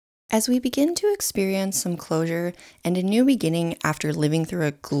As we begin to experience some closure and a new beginning after living through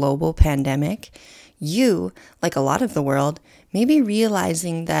a global pandemic, you, like a lot of the world, may be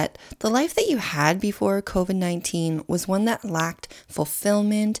realizing that the life that you had before COVID-19 was one that lacked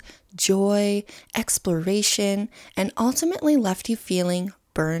fulfillment, joy, exploration, and ultimately left you feeling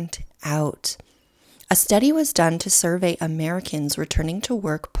burnt out. A study was done to survey Americans returning to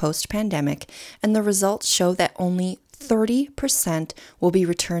work post-pandemic, and the results show that only 30% will be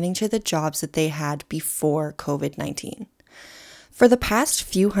returning to the jobs that they had before COVID-19. For the past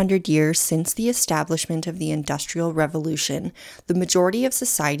few hundred years since the establishment of the Industrial Revolution, the majority of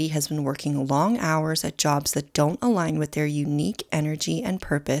society has been working long hours at jobs that don't align with their unique energy and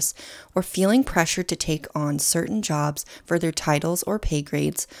purpose, or feeling pressured to take on certain jobs for their titles or pay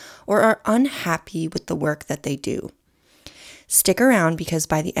grades, or are unhappy with the work that they do. Stick around because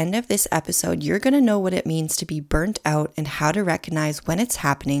by the end of this episode, you're going to know what it means to be burnt out and how to recognize when it's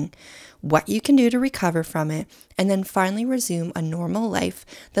happening, what you can do to recover from it, and then finally resume a normal life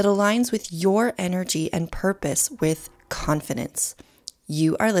that aligns with your energy and purpose with confidence.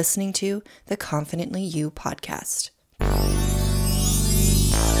 You are listening to the Confidently You podcast.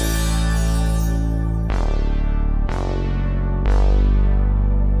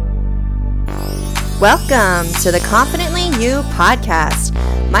 Welcome to the Confidently You podcast.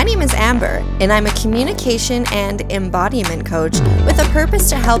 My name is Amber, and I'm a communication and embodiment coach with a purpose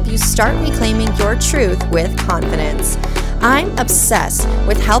to help you start reclaiming your truth with confidence. I'm obsessed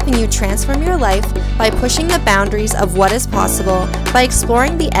with helping you transform your life by pushing the boundaries of what is possible by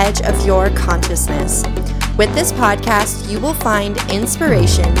exploring the edge of your consciousness. With this podcast, you will find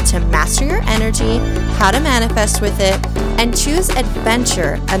inspiration to master your energy, how to manifest with it, and choose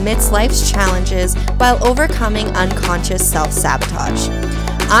adventure amidst life's challenges while overcoming unconscious self-sabotage.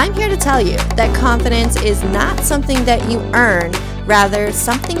 I'm here to tell you that confidence is not something that you earn, rather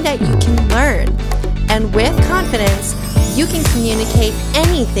something that you can learn. And with confidence, you can communicate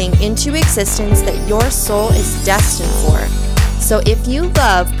anything into existence that your soul is destined for. So if you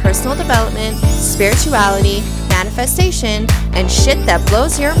love personal development, spirituality, manifestation, and shit that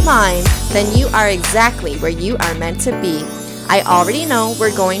blows your mind, then you are exactly where you are meant to be. I already know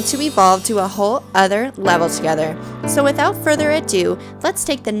we're going to evolve to a whole other level together. So without further ado, let's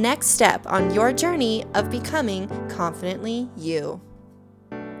take the next step on your journey of becoming confidently you.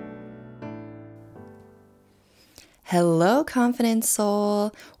 Hello, confident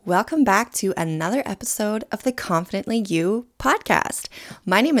soul. Welcome back to another episode of the Confidently You podcast.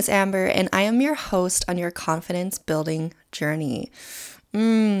 My name is Amber, and I am your host on your confidence building journey. I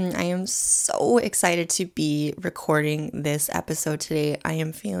am so excited to be recording this episode today. I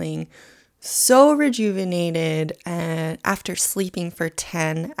am feeling so rejuvenated after sleeping for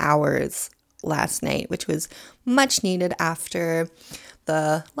 10 hours last night, which was much needed after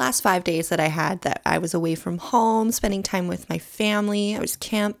the last 5 days that I had that I was away from home, spending time with my family. I was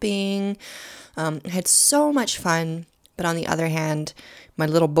camping. I had so much fun. But on the other hand, my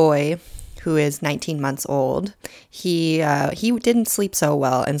little boy, who is 19 months old, he didn't sleep so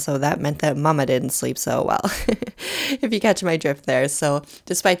well. And so that meant that mama didn't sleep so well, if you catch my drift there. So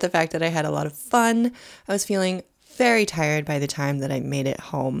despite the fact that I had a lot of fun, I was feeling very tired by the time that I made it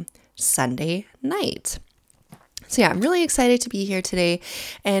home Sunday night. So yeah, I'm really excited to be here today.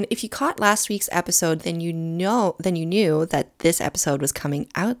 And if you caught last week's episode, then you knew that this episode was coming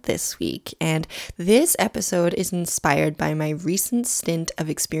out this week. And this episode is inspired by my recent stint of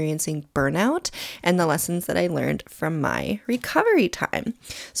experiencing burnout and the lessons that I learned from my recovery time.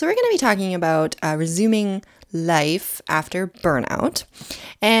 So we're going to be talking about resuming life after burnout.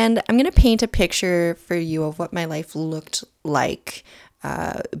 And I'm going to paint a picture for you of what my life looked like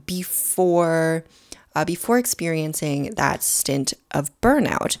before experiencing that stint of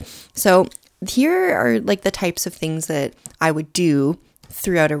burnout. So here are like the types of things that I would do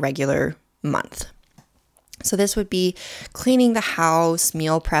throughout a regular month. So this would be cleaning the house,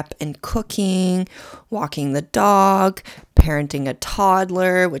 meal prep and cooking, walking the dog, parenting a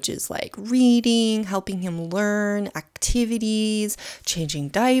toddler, which is like reading, helping him learn activities, changing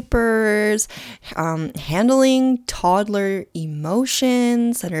diapers, handling toddler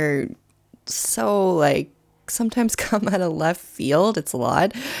emotions that are so like sometimes come out of left field. It's a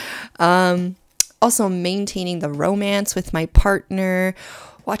lot. Also maintaining the romance with my partner,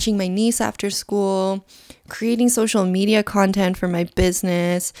 watching my niece after school, creating social media content for my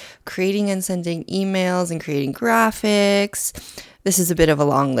business, creating and sending emails and creating graphics. This is a bit of a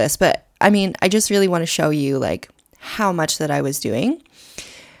long list, but I mean, I just really want to show you like how much that I was doing.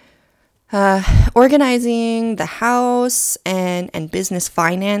 Organizing the house and business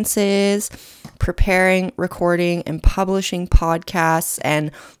finances, preparing, recording, and publishing podcasts,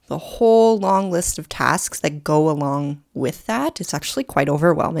 and the whole long list of tasks that go along with that. It's actually quite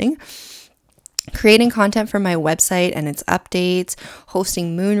overwhelming. Creating content for my website and its updates,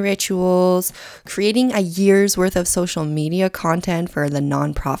 hosting moon rituals, creating a year's worth of social media content for the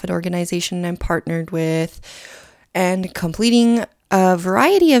nonprofit organization I'm partnered with, and completing a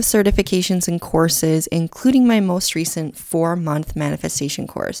variety of certifications and courses, including my most recent 4-month manifestation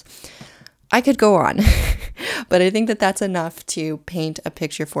course. I could go on, but I think that that's enough to paint a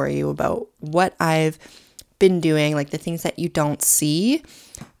picture for you about what I've been doing, like the things that you don't see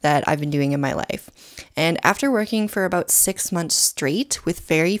that I've been doing in my life. And after working for about 6 months straight with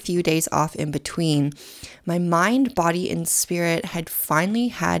very few days off in between, my mind, body, and spirit had finally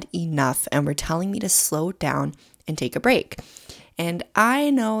had enough and were telling me to slow down and take a break. And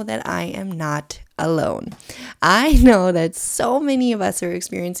I know that I am not alone. I know that so many of us are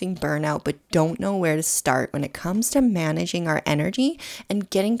experiencing burnout but don't know where to start when it comes to managing our energy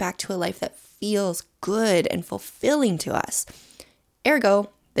and getting back to a life that feels good and fulfilling to us. Ergo,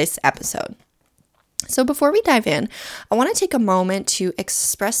 this episode. So before we dive in, I want to take a moment to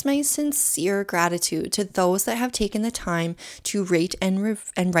express my sincere gratitude to those that have taken the time to rate and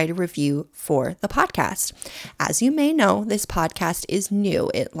write a review for the podcast. As you may know, this podcast is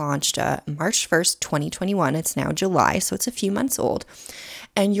new. It launched March 1st, 2021. It's now July, so it's a few months old.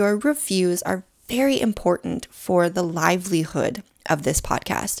 And your reviews are very important for the livelihood of this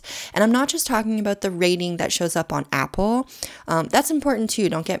podcast. And I'm not just talking about the rating that shows up on Apple. That's important too,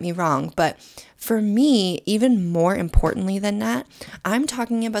 don't get me wrong. But for me, even more importantly than that, I'm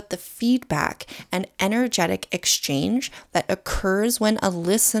talking about the feedback and energetic exchange that occurs when a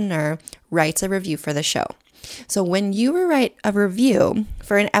listener writes a review for the show. So when you write a review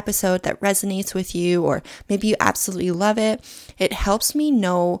for an episode that resonates with you, or maybe you absolutely love it, it helps me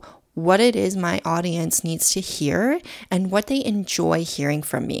know what it is my audience needs to hear and what they enjoy hearing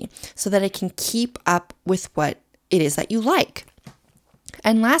from me so that I can keep up with what it is that you like.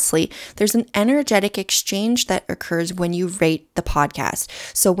 And lastly, there's an energetic exchange that occurs when you rate the podcast.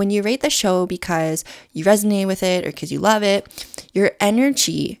 So when you rate the show because you resonate with it or because you love it, your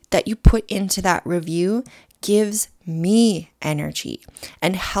energy that you put into that review gives me energy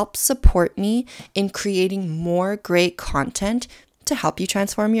and helps support me in creating more great content to help you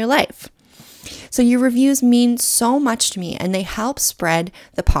transform your life. So your reviews mean so much to me, and they help spread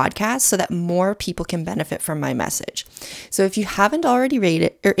the podcast so that more people can benefit from my message. So if you haven't already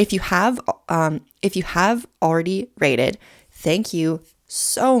rated, or if you have already rated, thank you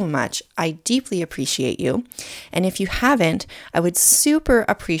so much. I deeply appreciate you. And if you haven't, I would super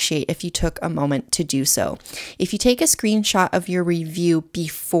appreciate if you took a moment to do so. If you take a screenshot of your review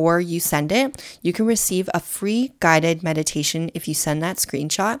before you send it, you can receive a free guided meditation if you send that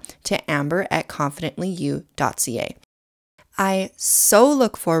screenshot to amber@confidentlyu.ca. I so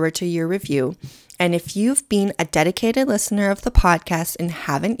look forward to your review. And if you've been a dedicated listener of the podcast and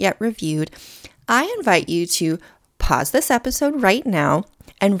haven't yet reviewed, I invite you to pause this episode right now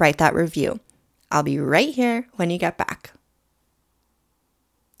and write that review. I'll be right here when you get back.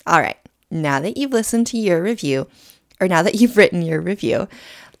 All right, now that you've listened to your review, or now that you've written your review,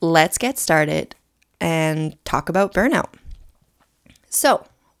 let's get started and talk about burnout. So,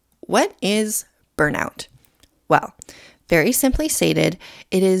 what is burnout? Well, very simply stated,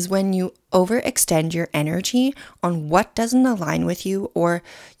 it is when you overextend your energy on what doesn't align with you, or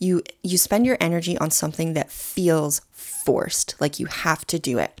you spend your energy on something that feels forced, like you have to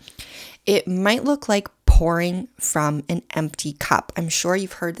do it. It might look like pouring from an empty cup. I'm sure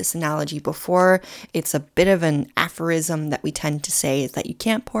you've heard this analogy before. It's a bit of an aphorism that we tend to say, is that you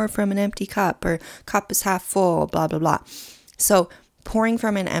can't pour from an empty cup, or cup is half full, blah, blah, blah. So pouring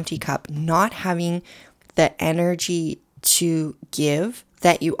from an empty cup, not having the energy to give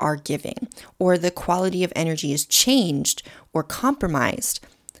that you are giving, or the quality of energy is changed or compromised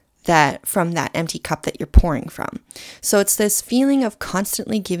that from that empty cup that you're pouring from. So it's this feeling of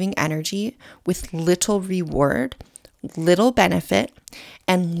constantly giving energy with little reward, little benefit,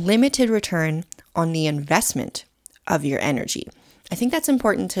 and limited return on the investment of your energy. I think that's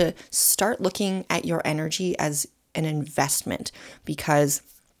important to start looking at your energy as an investment, because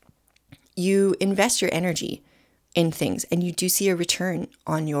you invest your energy in things and you do see a return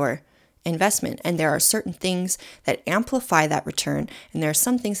on your investment. And there are certain things that amplify that return, and there are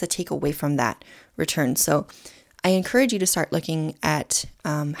some things that take away from that return. So I encourage you to start looking at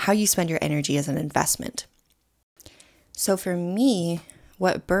how you spend your energy as an investment. So for me,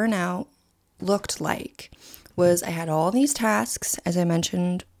 what burnout looked like was I had all these tasks, as I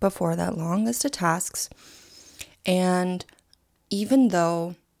mentioned before, that long list of tasks. And even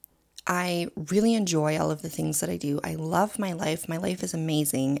though I really enjoy all of the things that I do. I love my life. My life is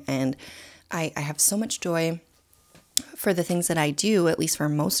amazing, and I have so much joy for the things that I do, at least for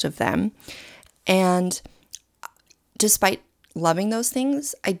most of them. And despite loving those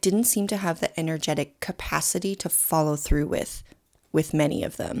things, I didn't seem to have the energetic capacity to follow through with many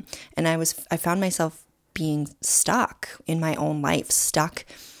of them. And I found myself being stuck in my own life, stuck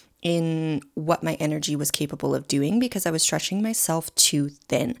in what my energy was capable of doing because I was stretching myself too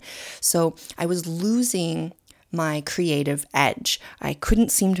thin. So I was losing my creative edge. I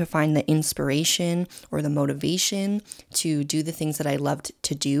couldn't seem to find the inspiration or the motivation to do the things that I loved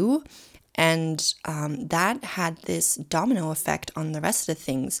to do. And that had this domino effect on the rest of the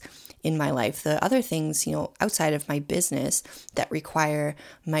things in my life. The other things, outside of my business that require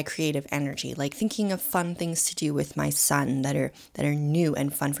my creative energy, like thinking of fun things to do with my son that are new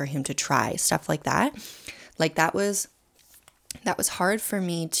and fun for him to try, stuff like that. Like that was hard for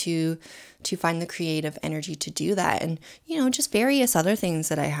me to find the creative energy to do that. And, just various other things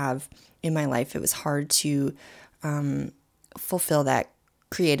that I have in my life, it was hard to fulfill that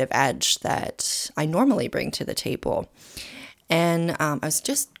creative edge that I normally bring to the table. And I was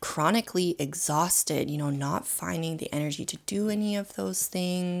just chronically exhausted, not finding the energy to do any of those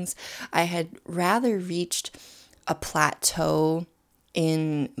things. I had rather reached a plateau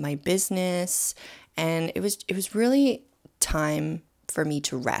in my business, and it was really time for me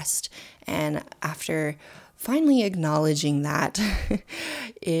to rest. And after finally acknowledging that,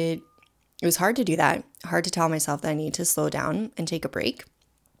 it was hard to do that, hard to tell myself that I need to slow down and take a break.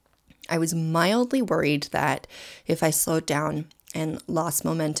 I was mildly worried that if I slowed down and lost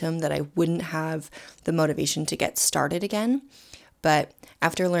momentum, that I wouldn't have the motivation to get started again. But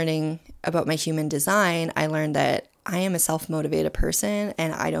after learning about my human design, I learned that I am a self-motivated person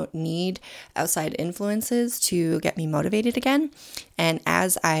and I don't need outside influences to get me motivated again. And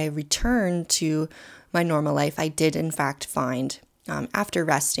as I returned to my normal life, I did in fact find, after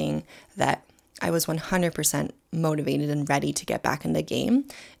resting, that I was 100% motivated and ready to get back in the game,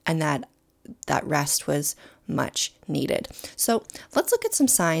 and that rest was much needed. So let's look at some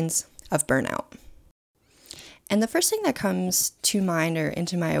signs of burnout. And the first thing that comes to mind or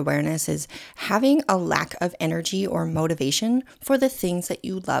into my awareness is having a lack of energy or motivation for the things that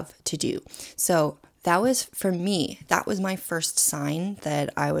you love to do. So that was, for me, that was my first sign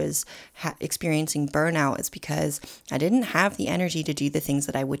that I was experiencing burnout, is because I didn't have the energy to do the things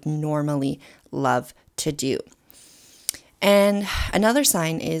that I would normally love to do. And another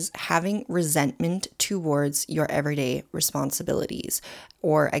sign is having resentment towards your everyday responsibilities,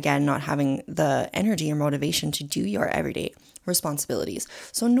 or again, not having the energy or motivation to do your everyday responsibilities.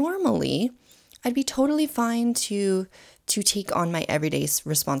 So normally I'd be totally fine to take on my everyday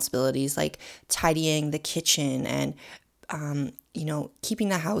responsibilities, like tidying the kitchen and, keeping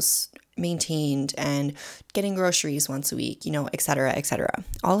the house maintained and getting groceries once a week, et cetera, et cetera.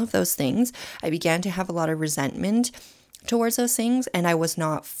 All of those things, I began to have a lot of resentment towards those things, and I was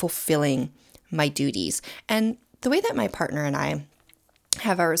not fulfilling my duties. And the way that my partner and I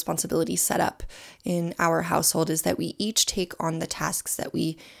have our responsibilities set up in our household is that we each take on the tasks that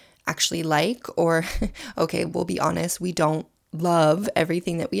we actually like, or okay, we'll be honest, we don't love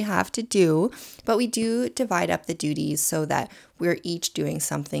everything that we have to do, but we do divide up the duties so that we're each doing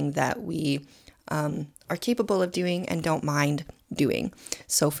something that we are capable of doing and don't mind doing.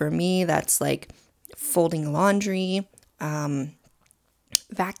 So for me, that's like folding laundry,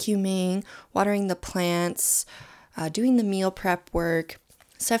 vacuuming, watering the plants, doing the meal prep work,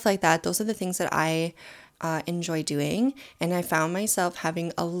 stuff like that. Those are the things that I enjoy doing. And I found myself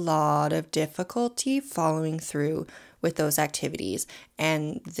having a lot of difficulty following through with those activities.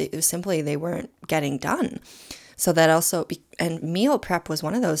 And they weren't getting done. So that also, and meal prep was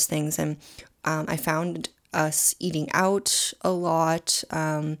one of those things. And I found us eating out a lot,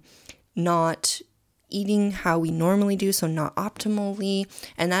 not eating how we normally do, so not optimally.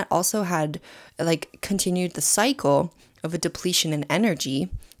 And that also had continued the cycle of a depletion in energy,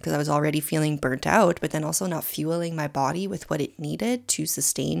 because I was already feeling burnt out, but then also not fueling my body with what it needed to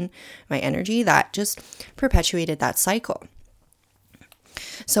sustain my energy. That just perpetuated that cycle.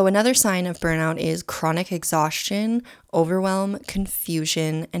 So another sign of burnout is chronic exhaustion, overwhelm,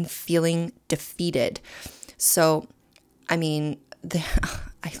 confusion, and feeling defeated. So, I mean,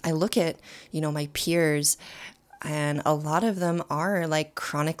 I look at, my peers, and a lot of them are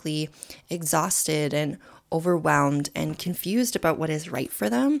chronically exhausted and overwhelmed and confused about what is right for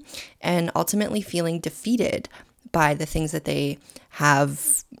them, and ultimately feeling defeated by the things that they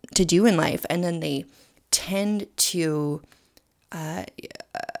have to do in life. And then they tend to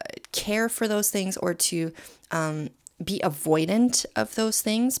care for those things, or to be avoidant of those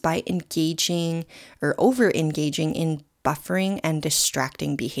things by engaging or over engaging in buffering and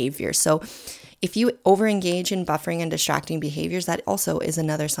distracting behavior. So if you over engage in buffering and distracting behaviors, that also is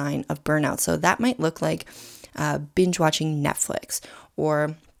another sign of burnout. So that might look like binge watching Netflix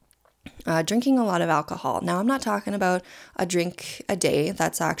or drinking a lot of alcohol. Now, I'm not talking about a drink a day.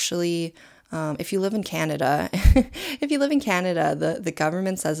 That's actually if you live in Canada, the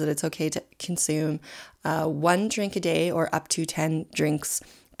government says that it's okay to consume 1 drink a day or up to 10 drinks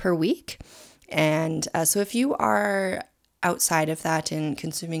per week. And so if you are outside of that and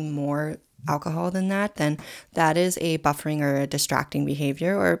consuming more alcohol than that, then that is a buffering or a distracting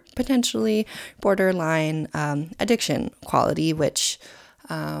behavior, or potentially borderline addiction quality, which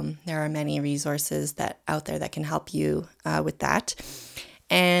there are many resources out there that can help you with that.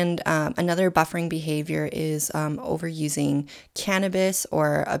 And another buffering behavior is overusing cannabis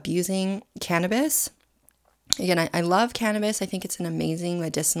or abusing cannabis. Again, I love cannabis. I think it's an amazing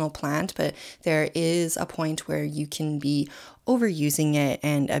medicinal plant, but there is a point where you can be overusing it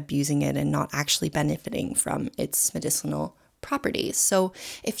and abusing it and not actually benefiting from its medicinal properties. So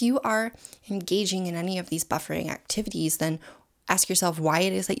if you are engaging in any of these buffering activities, then ask yourself why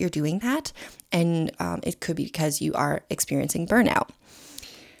it is that you're doing that. And it could be because you are experiencing burnout.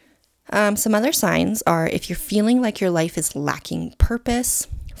 Some other signs are if you're feeling like your life is lacking purpose,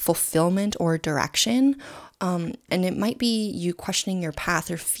 fulfillment, or direction, and it might be you questioning your path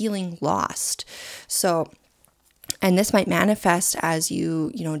or feeling lost. So, and this might manifest as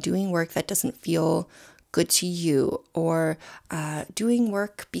you doing work that doesn't feel good to you, or doing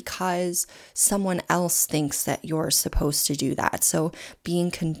work because someone else thinks that you're supposed to do that. So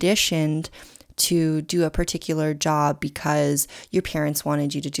being conditioned to do a particular job because your parents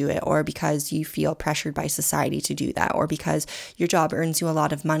wanted you to do it, or because you feel pressured by society to do that, or because your job earns you a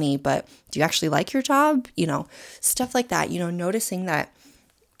lot of money, but do you actually like your job? Stuff like that, noticing that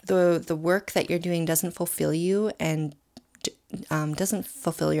the work that you're doing doesn't fulfill you and doesn't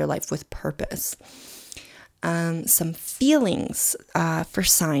fulfill your life with purpose. Some feelings for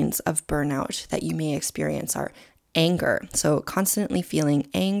signs of burnout that you may experience are anger. So constantly feeling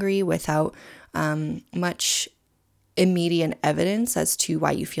angry without much immediate evidence as to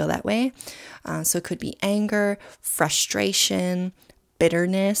why you feel that way. So it could be anger, frustration,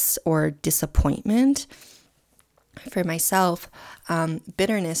 bitterness, or disappointment. For myself,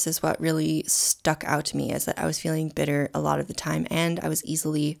 bitterness is what really stuck out to me, is that I was feeling bitter a lot of the time and I was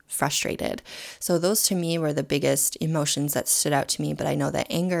easily frustrated. So those to me were the biggest emotions that stood out to me, but I know that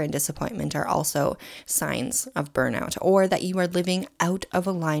anger and disappointment are also signs of burnout, or that you are living out of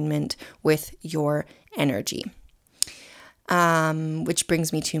alignment with your energy. Which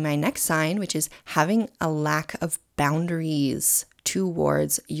brings me to my next sign, which is having a lack of boundaries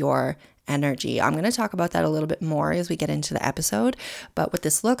towards your energy. I'm going to talk about that a little bit more as we get into the episode, but what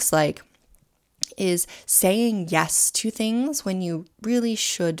this looks like is saying yes to things when you really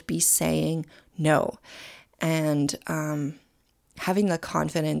should be saying no, and having the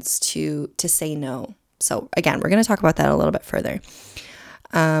confidence to say no. So again, we're going to talk about that a little bit further.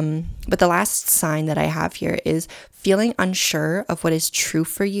 But the last sign that I have here is feeling unsure of what is true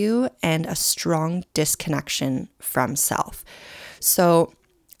for you and a strong disconnection from self. So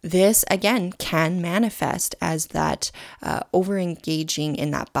this, again, can manifest as that over-engaging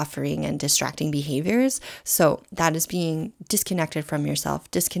in that buffering and distracting behaviors. So that is being disconnected from yourself,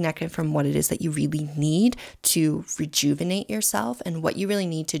 disconnected from what it is that you really need to rejuvenate yourself and what you really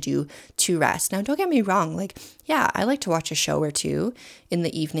need to do to rest. Now, don't get me wrong. Yeah, I like to watch a show or two in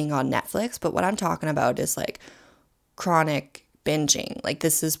the evening on Netflix, but what I'm talking about is chronic binging.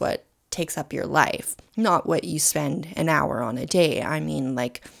 This is what takes up your life, not what you spend an hour on a day. I mean,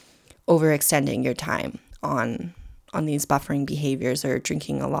 overextending your time on these buffering behaviors or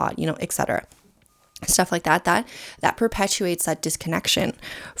drinking a lot, etc. Stuff like that perpetuates that disconnection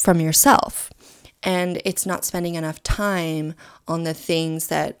from yourself. And it's not spending enough time on the things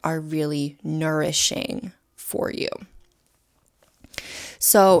that are really nourishing for you.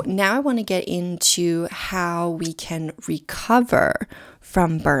 So now I want to get into how we can recover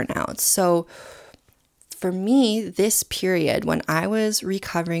from burnout. So for me, this period when I was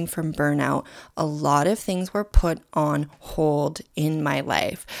recovering from burnout, a lot of things were put on hold in my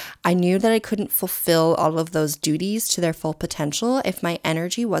life. I knew that I couldn't fulfill all of those duties to their full potential if my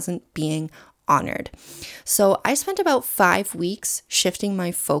energy wasn't being honored. So I spent about 5 weeks shifting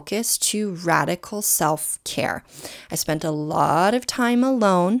my focus to radical self-care. I spent a lot of time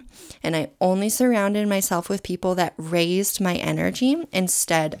alone, and I only surrounded myself with people that raised my energy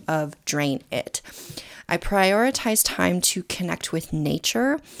instead of drain it. I prioritized time to connect with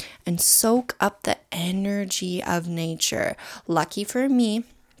nature and soak up the energy of nature. Lucky for me,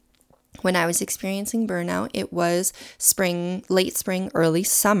 when I was experiencing burnout, it was spring, late spring, early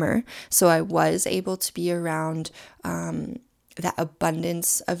summer. So I was able to be around that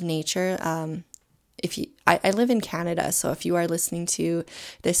abundance of nature. I live in Canada, so if you are listening to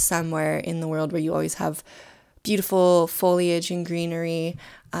this somewhere in the world where you always have beautiful foliage and greenery,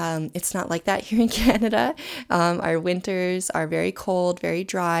 it's not like that here in Canada. Our winters are very cold, very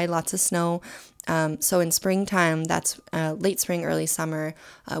dry, lots of snow. So in springtime, that's late spring, early summer,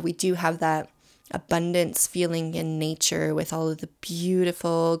 we do have that abundance feeling in nature with all of the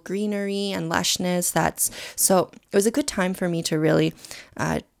beautiful greenery and lushness. So it was a good time for me to really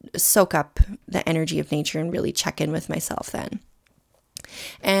soak up the energy of nature and really check in with myself then.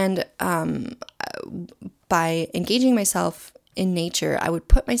 And by engaging myself in nature, I would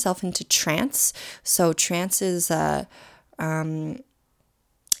put myself into trance. So trance is a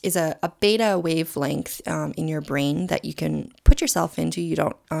beta wavelength in your brain that you can put yourself into. You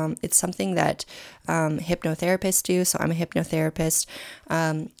don't. It's something that hypnotherapists do. So I'm a hypnotherapist,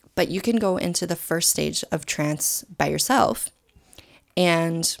 but you can go into the first stage of trance by yourself,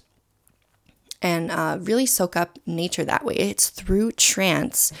 and really soak up nature that way. It's through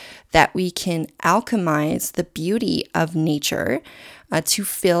trance that we can alchemize the beauty of nature to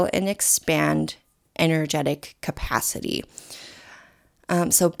fill and expand energetic capacity.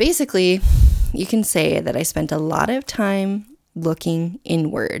 So basically, you can say that I spent a lot of time looking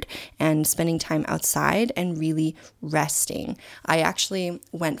inward and spending time outside and really resting. I actually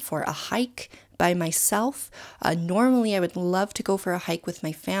went for a hike by myself. Normally, I would love to go for a hike with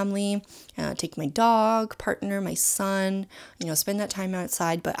my family, take my dog, partner, my son, spend that time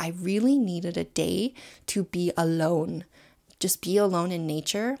outside. But I really needed a day to be alone, just be alone in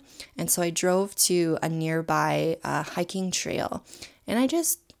nature. And so I drove to a nearby hiking trail, and I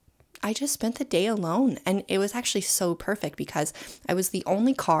just spent the day alone. And it was actually so perfect because I was the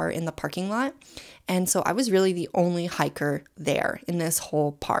only car in the parking lot. And so I was really the only hiker there in this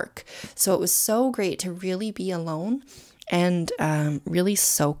whole park. So it was so great to really be alone and really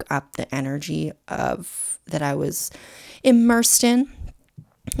soak up the energy that I was immersed in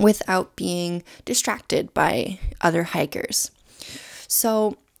without being distracted by other hikers.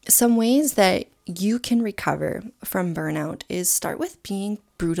 So some ways that you can recover from burnout is start with being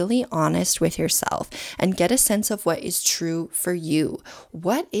brutally honest with yourself and get a sense of what is true for you.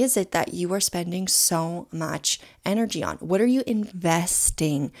 What is it that you are spending so much energy on? What are you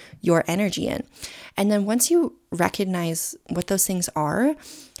investing your energy in? And then once you recognize what those things are,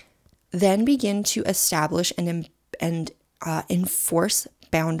 then begin to establish and enforce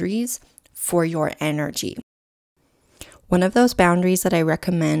boundaries for your energy. One of those boundaries that I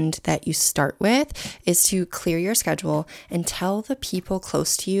recommend that you start with is to clear your schedule and tell the people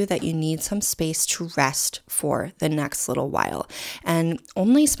close to you that you need some space to rest for the next little while, and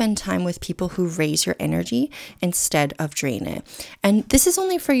only spend time with people who raise your energy instead of drain it. And this is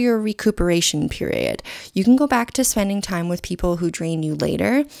only for your recuperation period. You can go back to spending time with people who drain you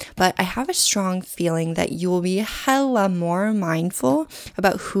later, but I have a strong feeling that you will be hella more mindful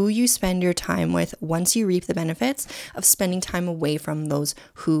about who you spend your time with once you reap the benefits of spending time away from those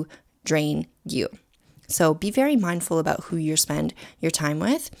who drain you. So be very mindful about who you spend your time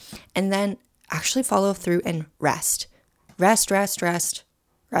with, and then actually follow through and rest. Rest,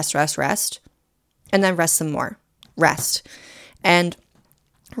 and then rest some more. Rest. And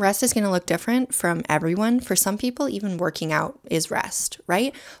rest is going to look different from everyone. For some people, even working out is rest,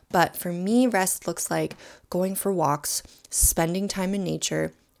 right? But for me, rest looks like going for walks, spending time in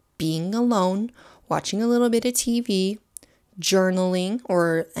nature, being alone, watching a little bit of TV, journaling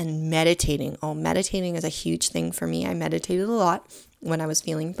and meditating. Meditating is a huge thing for me. I meditated a lot when I was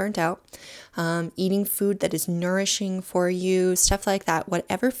feeling burnt out. Eating food that is nourishing for you, stuff like that.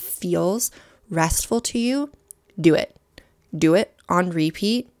 Whatever feels restful to you, do it. Do it on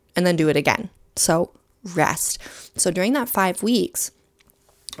repeat and then do it again. So rest. So during that 5 weeks,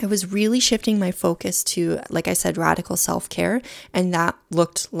 I was really shifting my focus to, like I said, radical self-care, and that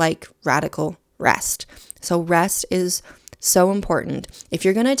looked like radical rest. So rest is so important. If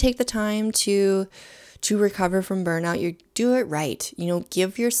you're going to take the time to recover from burnout, you do it right.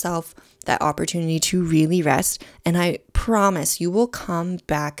 Give yourself that opportunity to really rest, and I promise you will come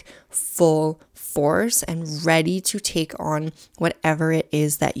back full force and ready to take on whatever it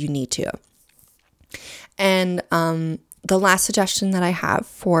is that you need to. And the last suggestion that I have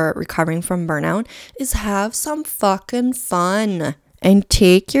for recovering from burnout is have some fucking fun. And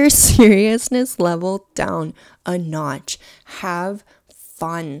take your seriousness level down a notch. Have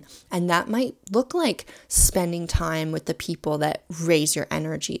fun. And that might look like spending time with the people that raise your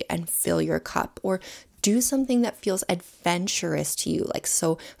energy and fill your cup, or do something that feels adventurous to you. Like,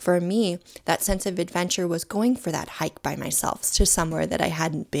 so for me, that sense of adventure was going for that hike by myself to somewhere that I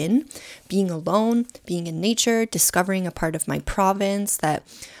hadn't been, being alone, being in nature, discovering a part of my province that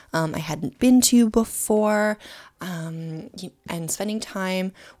I hadn't been to before, and spending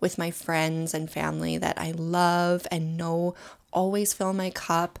time with my friends and family that I love and know always fill my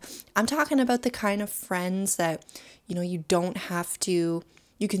cup. I'm talking about the kind of friends that, you don't have to,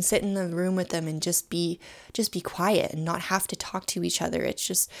 you can sit in the room with them and just be quiet and not have to talk to each other. It's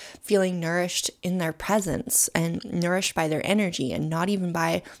just feeling nourished in their presence and nourished by their energy, and not even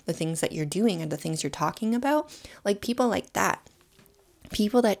by the things that you're doing and the things you're talking about. Like people like that.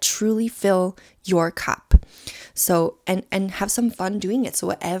 People that truly fill your cup. So, and have some fun doing it. So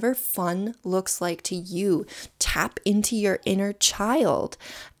whatever fun looks like to you, tap into your inner child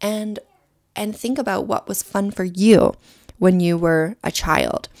and think about what was fun for you when you were a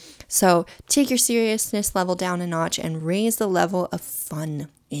child. So take your seriousness level down a notch and raise the level of fun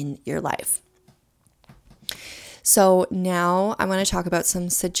in your life. So now I want to talk about some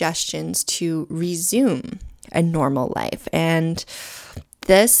suggestions to resume a normal life. And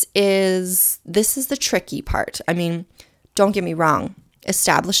this is the tricky part. I mean, don't get me wrong.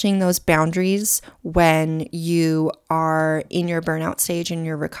 Establishing those boundaries when you are in your burnout stage and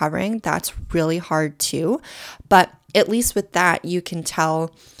you're recovering, that's really hard too. But at least with that, you can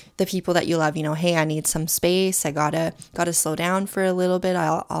tell the people that you love, hey, I need some space. I gotta slow down for a little bit.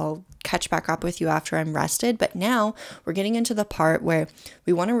 I'll catch back up with you after I'm rested. But now we're getting into the part where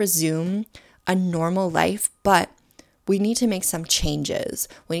we want to resume a normal life, but we need to make some changes.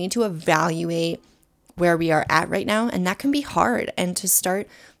 We need to evaluate where we are at right now, and that can be hard. And to start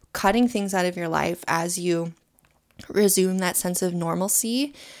cutting things out of your life as you resume that sense of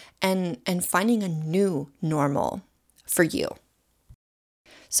normalcy and finding a new normal for you.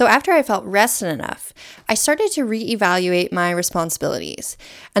 So after I felt rested enough, I started to reevaluate my responsibilities.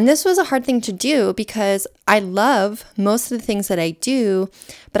 And this was a hard thing to do because I love most of the things that I do,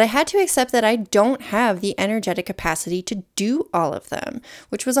 but I had to accept that I don't have the energetic capacity to do all of them,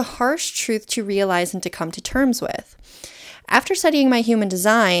 which was a harsh truth to realize and to come to terms with. After studying my human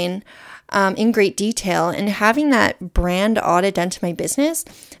design in great detail and having that brand audit done to my business,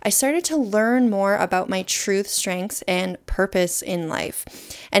 I started to learn more about my truth, strengths, and purpose in life.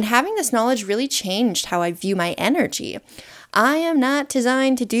 And having this knowledge really changed how I view my energy. I am not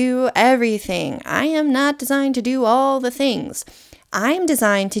designed to do everything. I am not designed to do all the things. I'm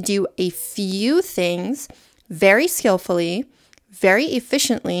designed to do a few things very skillfully, very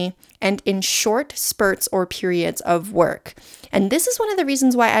efficiently, and in short spurts or periods of work. And this is one of the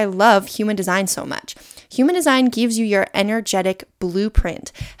reasons why I love human design so much. Human design gives you your energetic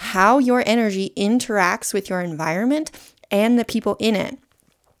blueprint, how your energy interacts with your environment and the people in it.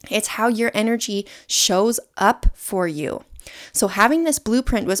 It's how your energy shows up for you. So having this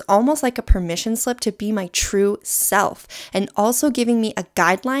blueprint was almost like a permission slip to be my true self, and also giving me a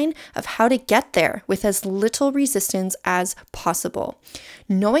guideline of how to get there with as little resistance as possible.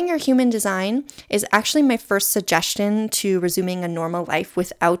 Knowing your human design is actually my first suggestion to resuming a normal life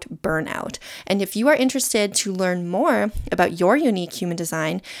without burnout. And if you are interested to learn more about your unique human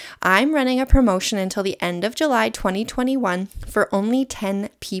design, I'm running a promotion until the end of July 2021 for only 10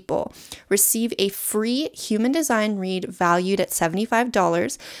 people. Receive a free human design read valued at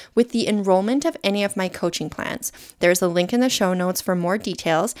 $75 with the enrollment of any of my coaching plans. There's a link in the show notes for more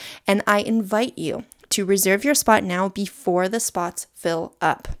details, and I invite you to reserve your spot now before the spots fill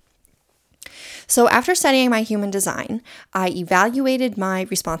up. So after studying my human design, I evaluated my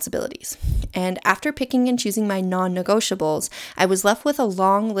responsibilities. And after picking and choosing my non-negotiables, I was left with a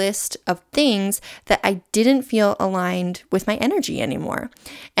long list of things that I didn't feel aligned with my energy anymore.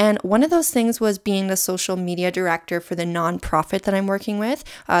 And one of those things was being the social media director for the nonprofit that I'm working with,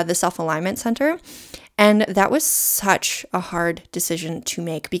 the Self-Alignment Center. And that was such a hard decision to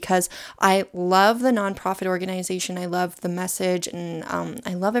make because I love the nonprofit organization. I love the message and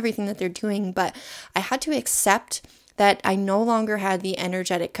I love everything that they're doing. But I had to accept that I no longer had the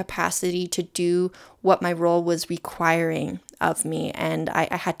energetic capacity to do what my role was requiring of me. And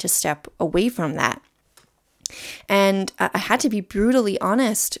I had to step away from that. And I had to be brutally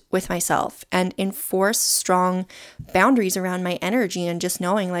honest with myself and enforce strong boundaries around my energy and just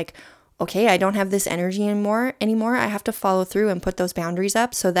knowing like, okay, I don't have this energy anymore. I have to follow through and put those boundaries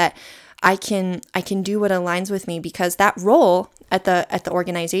up so that I can do what aligns with me, because that role at the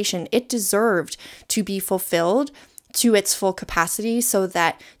organization, it deserved to be fulfilled to its full capacity so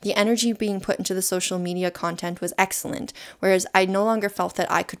that the energy being put into the social media content was excellent. Whereas I no longer felt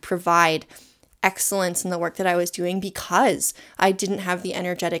that I could provide excellence in the work that I was doing because I didn't have the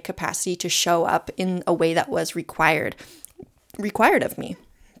energetic capacity to show up in a way that was required of me.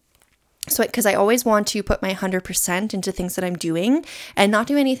 So, because I always want to put my 100% into things that I'm doing and not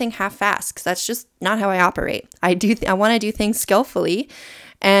do anything half-assed, because that's just not how I operate. I want to do things skillfully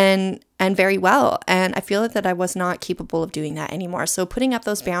and very well. And I feel that I was not capable of doing that anymore. So putting up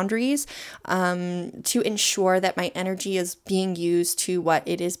those boundaries to ensure that my energy is being used to what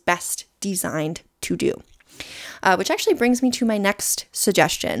it is best designed to do. Which actually brings me to my next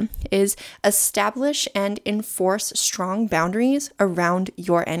suggestion is establish and enforce strong boundaries around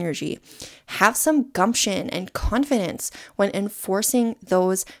your energy. Have some gumption and confidence when enforcing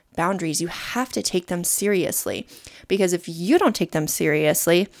those boundaries. You have to take them seriously, because if you don't take them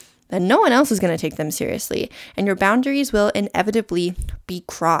seriously, then no one else is going to take them seriously, and your boundaries will inevitably be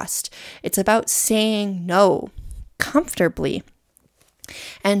crossed. It's about saying no comfortably.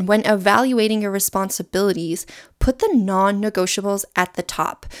 And when evaluating your responsibilities, put the non-negotiables at the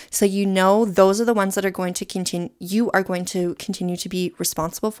top. So you know those are the ones that are going to continue, you are going to continue to be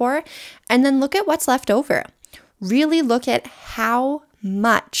responsible for. And then look at what's left over. Really look at how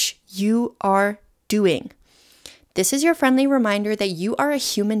much you are doing. This is your friendly reminder that you are a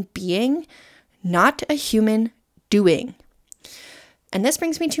human being, not a human doing. And this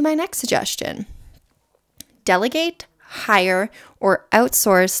brings me to my next suggestion. Delegate, hire, or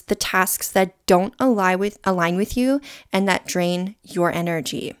outsource the tasks that don't align with you and that drain your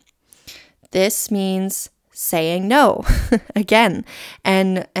energy. This means saying no again,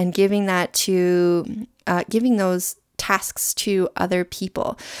 and giving that to giving those tasks to other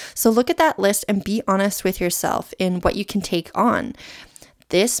people. So look at that list and be honest with yourself in what you can take on.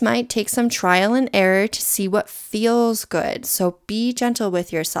 This might take some trial and error to see what feels good. So be gentle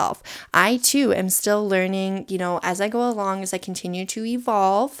with yourself. I too am still learning, as I go along, as I continue to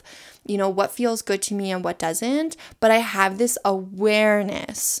evolve, what feels good to me and what doesn't. But I have this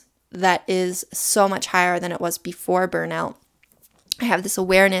awareness that is so much higher than it was before burnout. I have this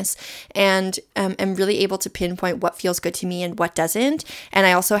awareness and am really able to pinpoint what feels good to me and what doesn't. And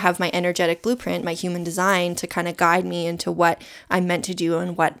I also have my energetic blueprint, my human design, to kind of guide me into what I'm meant to do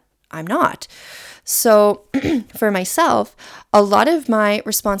and what I'm not. So for myself, a lot of my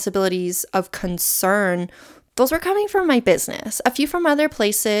responsibilities of concern, those were coming from my business, a few from other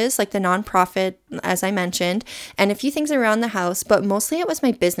places like the nonprofit, as I mentioned, and a few things around the house, but mostly it was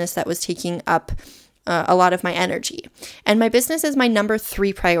my business that was taking up a lot of my energy. And my business is my number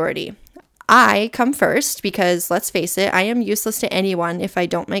 3 priority. I come first because, let's face it, I am useless to anyone if I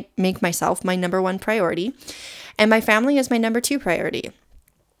don't make myself my number 1 priority. And my family is my number 2 priority.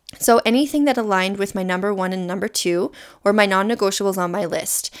 So anything that aligned with my number 1 and number 2 were my non-negotiables on my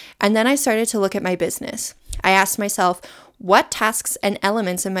list. And then I started to look at my business. I asked myself, what tasks and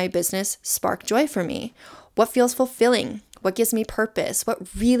elements in my business spark joy for me? What feels fulfilling? What gives me purpose? What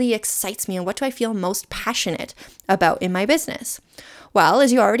really excites me? And what do I feel most passionate about in my business? Well,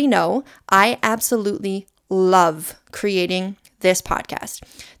 as you already know, I absolutely love creating this podcast.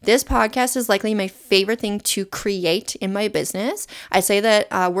 This podcast is likely my favorite thing to create in my business. I say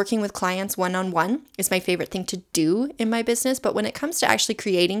that working with clients one-on-one is my favorite thing to do in my business. But when it comes to actually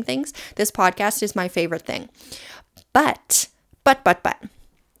creating things, this podcast is my favorite thing. But.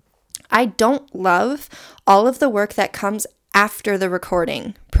 I don't love all of the work that comes after the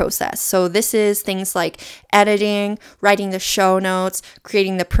recording process. So this is things like editing, writing the show notes,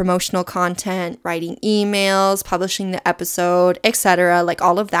 creating the promotional content, writing emails, publishing the episode, etc. Like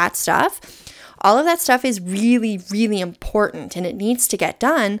all of that stuff. All of that stuff is really, really important and it needs to get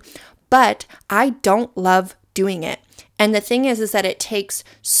done, but I don't love doing it. And the thing is that it takes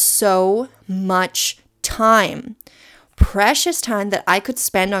so much time. Precious time that I could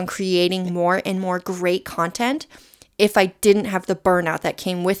spend on creating more and more great content if I didn't have the burnout that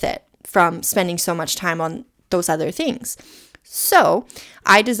came with it from spending so much time on those other things. So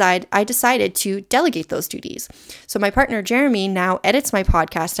I decided to delegate those duties. So my partner Jeremy now edits my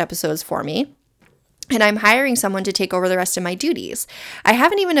podcast episodes for me, and I'm hiring someone to take over the rest of my duties. I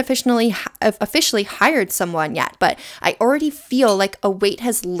haven't even officially hired someone yet, but I already feel like a weight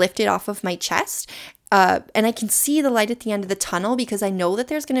has lifted off of my chest. And I can see the light at the end of the tunnel because I know that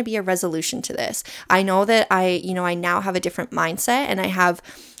there's going to be a resolution to this. I know that I now have a different mindset, and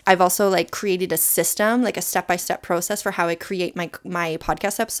I've also created a system, like a step-by-step process for how I create my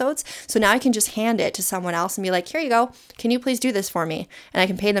podcast episodes. So now I can just hand it to someone else and be like, here you go. Can you please do this for me? And I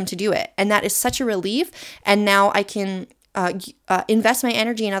can pay them to do it. And that is such a relief. And now I can invest my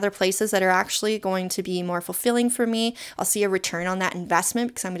energy in other places that are actually going to be more fulfilling for me. I'll see a return on that investment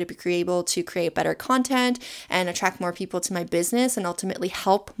because I'm going to be able to create better content and attract more people to my business and ultimately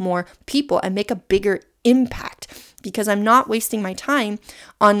help more people and make a bigger impact, because I'm not wasting my time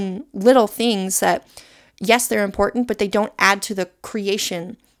on little things that, yes, they're important, but they don't add to the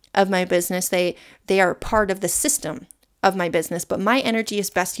creation of my business. They are part of the system of my business, but my energy is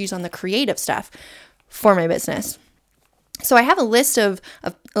best used on the creative stuff for my business. So I have a list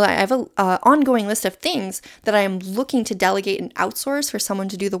ongoing list of things that I am looking to delegate and outsource for someone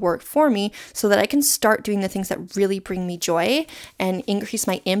to do the work for me so that I can start doing the things that really bring me joy and increase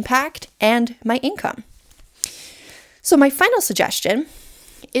my impact and my income. So my final suggestion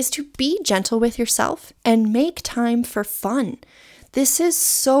is to be gentle with yourself and make time for fun. This is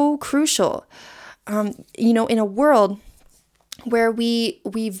so crucial. In a world where we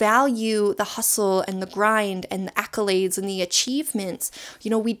value the hustle and the grind and the accolades and the achievements,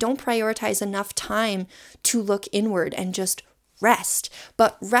 we don't prioritize enough time to look inward and just rest.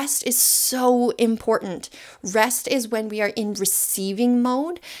 But rest is so important. Rest is when we are in receiving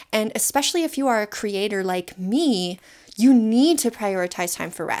mode. And especially if you are a creator like me, you need to prioritize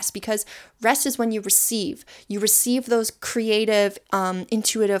time for rest, because rest is when you receive. You receive those creative,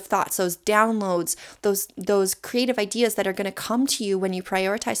 intuitive thoughts, those downloads, those creative ideas that are going to come to you when you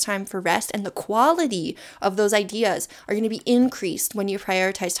prioritize time for rest. And the quality of those ideas are going to be increased when you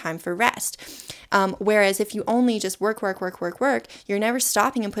prioritize time for rest. Whereas if you only just work, you're never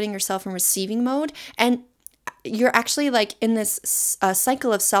stopping and putting yourself in receiving mode. And you're actually like in this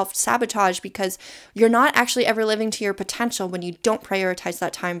cycle of self-sabotage, because you're not actually ever living to your potential when you don't prioritize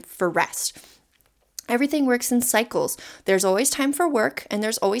that time for rest. Everything works in cycles. There's always time for work, and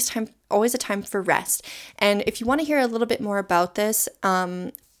there's always a time for rest. And if you want to hear a little bit more about this,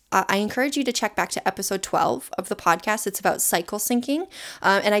 I encourage you to check back to episode 12 of the podcast. It's about cycle syncing.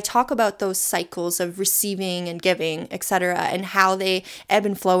 And I talk about those cycles of receiving and giving, etc., and how they ebb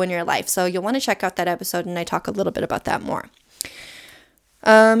and flow in your life. So you'll want to check out that episode, and I talk a little bit about that more.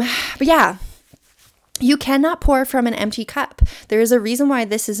 But yeah, you cannot pour from an empty cup. There is a reason why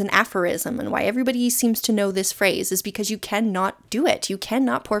this is an aphorism, and why everybody seems to know this phrase is because you cannot do it. You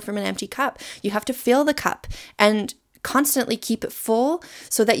cannot pour from an empty cup. You have to fill the cup and constantly keep it full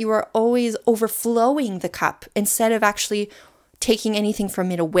so that you are always overflowing the cup instead of actually taking anything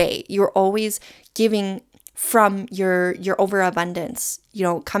from it away. You're always giving from your overabundance,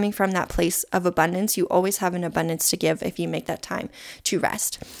 coming from that place of abundance. You always have an abundance to give if you make that time to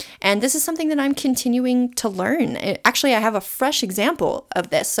rest. And this is something that I'm continuing to learn. Actually, I have a fresh example of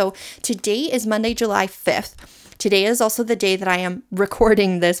this. So today is Monday, July 5th. Today is also the day that I am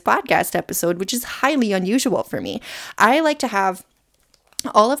recording this podcast episode, which is highly unusual for me. I like to have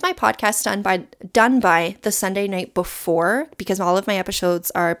all of my podcasts done by the Sunday night before, because all of my episodes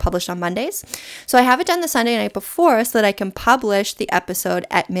are published on Mondays. So I have it done the Sunday night before so that I can publish the episode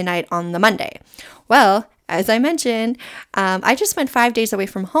at midnight on the Monday. Well, as I mentioned, I just spent 5 days away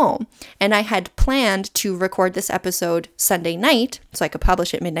from home, and I had planned to record this episode Sunday night so I could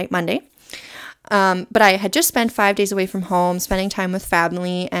publish it midnight Monday. But I had just spent 5 days away from home, spending time with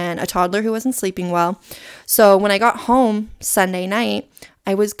family and a toddler who wasn't sleeping well. So when I got home Sunday night,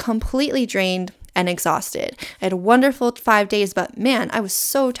 I was completely drained and exhausted. I had a wonderful 5 days, but man, I was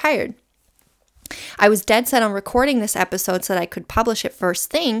so tired. I was dead set on recording this episode so that I could publish it first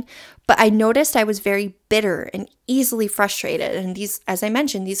thing, but I noticed I was very bitter and easily frustrated. And these, as I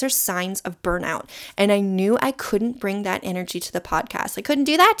mentioned, these are signs of burnout. And I knew I couldn't bring that energy to the podcast. I couldn't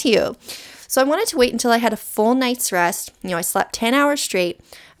do that to you. So I wanted to wait until I had a full night's rest. I slept 10 hours straight.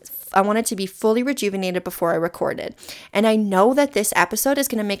 I wanted to be fully rejuvenated before I recorded. And I know that this episode is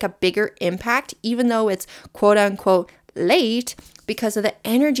going to make a bigger impact, even though it's quote unquote late, because of the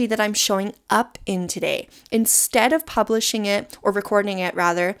energy that I'm showing up in today. Instead of publishing it, or recording it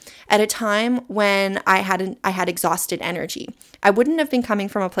rather, at a time when I had exhausted energy, I wouldn't have been coming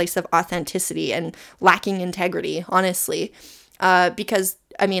from a place of authenticity and lacking integrity, honestly. Because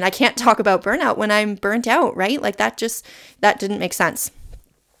I can't talk about burnout when I'm burnt out, right? Like that didn't make sense.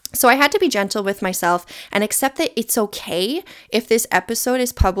 So I had to be gentle with myself and accept that it's okay if this episode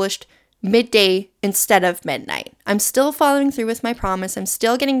is published midday instead of midnight. I'm still following through with my promise. I'm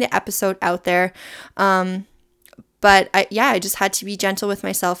still getting the episode out there. But I just had to be gentle with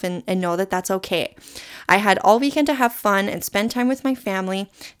myself and know that that's okay. I had all weekend to have fun and spend time with my family.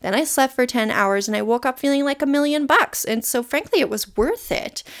 Then I slept for 10 hours and I woke up feeling like $1 million. And so frankly, it was worth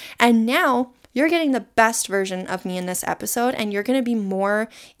it. And now you're getting the best version of me in this episode, and you're going to be more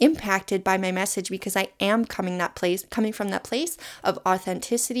impacted by my message because I am coming from that place of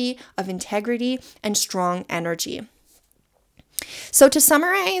authenticity, of integrity, and strong energy. So to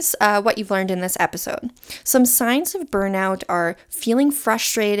summarize what you've learned in this episode, some signs of burnout are feeling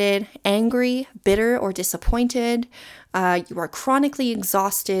frustrated, angry, bitter, or disappointed. You are chronically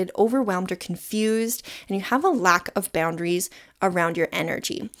exhausted, overwhelmed, or confused, and you have a lack of boundaries around your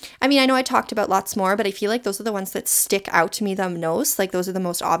energy. I mean, I know I talked about lots more, but I feel like those are the ones that stick out to me the most. Like those are the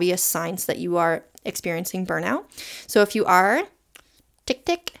most obvious signs that you are experiencing burnout. So if you are, tick,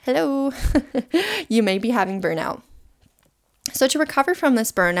 tick, hello, you may be having burnout. So to recover from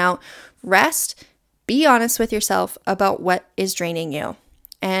this burnout, rest, be honest with yourself about what is draining you,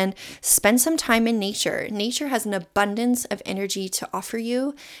 and spend some time in nature. Nature has an abundance of energy to offer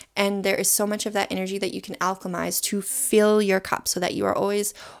you, and there is so much of that energy that you can alchemize to fill your cup so that you are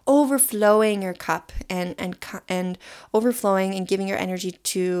always overflowing your cup and overflowing and giving your energy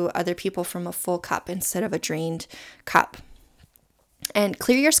to other people from a full cup instead of a drained cup. And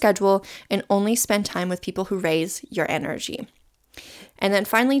clear your schedule and only spend time with people who raise your energy. And then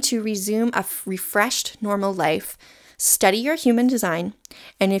finally, to resume a refreshed normal life, study your human design.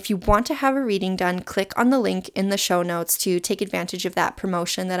 And if you want to have a reading done, click on the link in the show notes to take advantage of that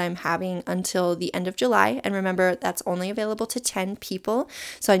promotion that I'm having until the end of July. And remember, that's only available to 10 people.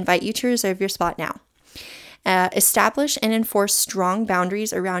 So I invite you to reserve your spot now. Establish and enforce strong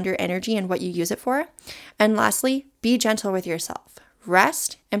boundaries around your energy and what you use it for. And lastly, be gentle with yourself.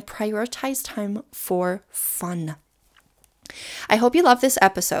 Rest and prioritize time for fun. I hope you love this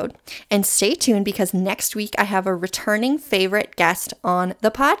episode, and stay tuned because next week I have a returning favorite guest on the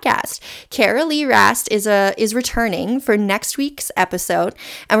podcast. Kara Lee Rast is returning for next week's episode,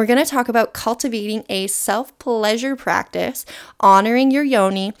 and we're going to talk about cultivating a self-pleasure practice, honoring your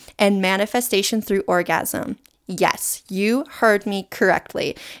yoni, and manifestation through orgasm. Yes, you heard me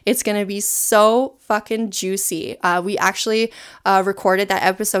correctly. It's going to be so fucking juicy. We actually recorded that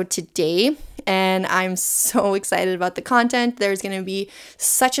episode today, and I'm so excited about the content. There's going to be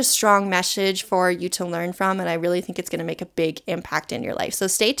such a strong message for you to learn from, and I really think it's going to make a big impact in your life. So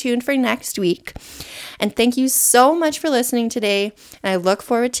stay tuned for next week. And thank you so much for listening today, and I look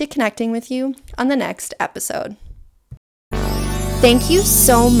forward to connecting with you on the next episode. Thank you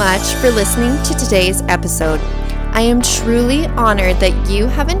so much for listening to today's episode. I am truly honored that you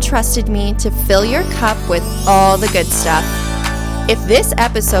have entrusted me to fill your cup with all the good stuff. If this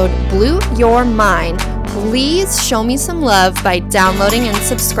episode blew your mind, please show me some love by downloading and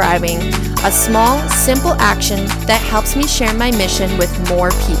subscribing. A small, simple action that helps me share my mission with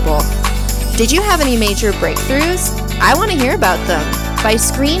more people. Did you have any major breakthroughs? I want to hear about them by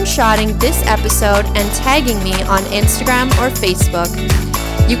screenshotting this episode and tagging me on Instagram or Facebook.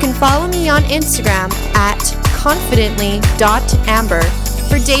 You can follow me on Instagram at confidently.amber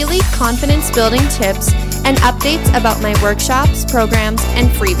for daily confidence building tips and updates about my workshops, programs, and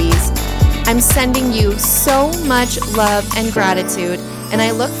freebies. I'm sending you so much love and gratitude, and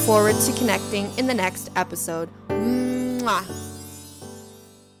I look forward to connecting in the next episode. Mwah.